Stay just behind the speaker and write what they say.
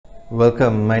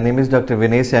Welcome. My name is Dr.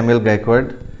 Vinay Samuel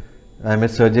Gaikwad. I'm a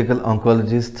surgical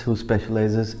oncologist who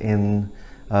specializes in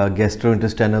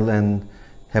gastrointestinal and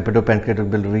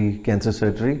hepatopancreatic cancer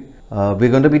surgery. We're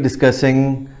going to be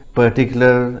discussing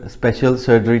particular special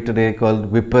surgery today called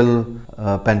Whipple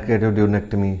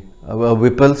pancreaticoduodenectomy.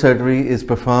 Whipple surgery is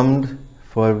performed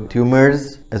for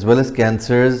tumors as well as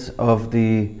cancers of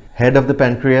the head of the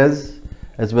pancreas,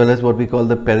 as well as what we call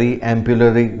the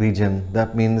periampullary region.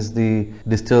 That means the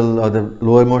distal or the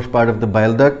lowermost part of the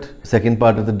bile duct, second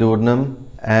part of the duodenum,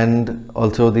 and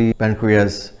also the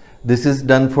pancreas. This is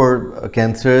done for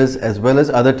cancers as well as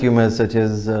other tumors such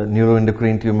as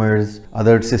neuroendocrine tumors,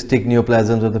 other cystic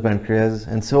neoplasms of the pancreas,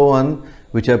 and so on,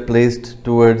 which are placed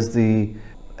towards the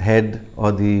head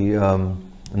or the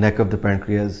neck of the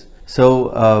pancreas.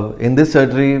 So in this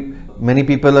surgery, many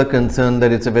people are concerned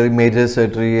that it's a very major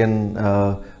surgery and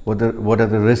what are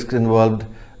the risks involved,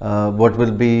 what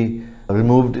will be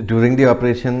removed during the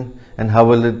operation, and how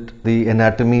will the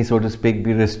anatomy, so to speak,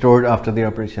 be restored after the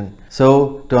operation.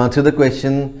 So to answer the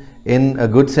question, in a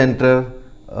good center,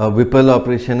 Whipple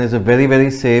operation is a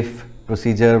very safe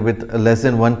procedure with a less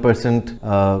than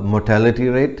 1% mortality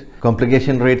rate.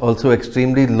 Complication rate also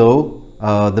extremely low.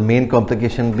 The main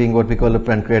complication being what we call a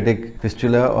pancreatic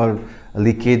fistula or a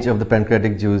leakage of the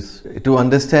pancreatic juice. To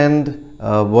understand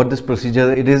what this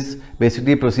procedure, it is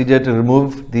basically a procedure to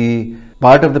remove the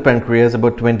part of the pancreas.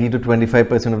 About 20 to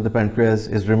 25% of the pancreas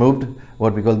is removed,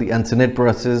 what we call the uncinate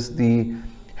process, the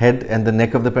head and the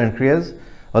neck of the pancreas,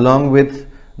 along with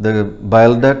the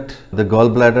bile duct, the gall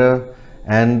bladder,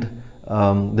 and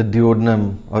the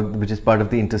duodenum, which is part of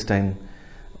the intestine.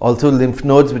 Also, lymph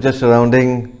nodes which are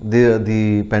surrounding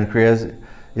the pancreas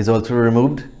is also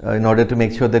removed in order to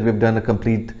make sure that we've done a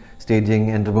complete staging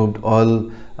and removed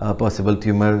all possible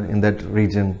tumor in that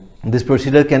region. This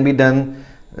procedure can be done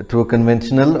through a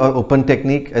conventional or open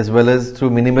technique as well as through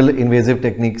minimal invasive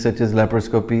techniques such as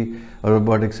laparoscopy or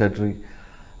robotic surgery.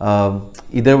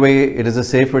 Either way, it is a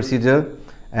safe procedure,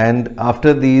 and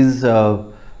after this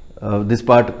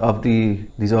part of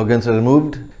these organs are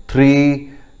removed, three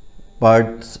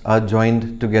parts are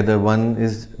joined together. One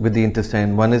is with the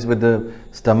intestine, one is with the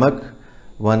stomach,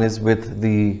 one is with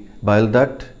the bile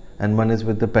duct, and one is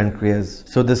with the pancreas.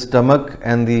 So the stomach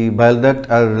and the bile duct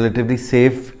are relatively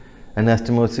safe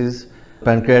anastomosis.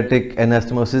 Pancreatic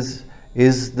anastomosis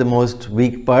is the most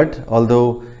weak part,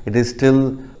 although it is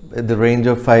still at the range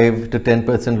of 5 to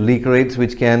 10% leak rates,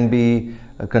 which can be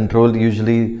controlled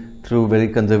usually through very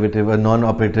conservative or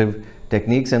non-operative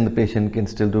techniques, and the patient can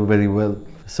still do very well.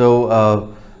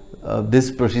 So this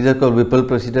procedure called Whipple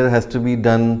procedure has to be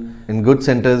done in good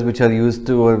centers which are used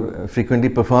to or frequently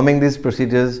performing these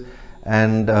procedures,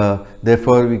 and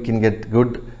therefore we can get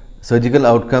good surgical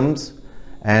outcomes,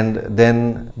 and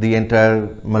then the entire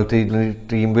multidisciplinary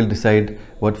team will decide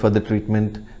what further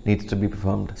treatment needs to be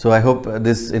performed. So I hope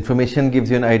this information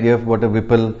gives you an idea of what a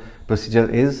Whipple procedure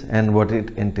is and what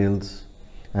it entails,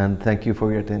 and thank you for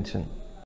your attention.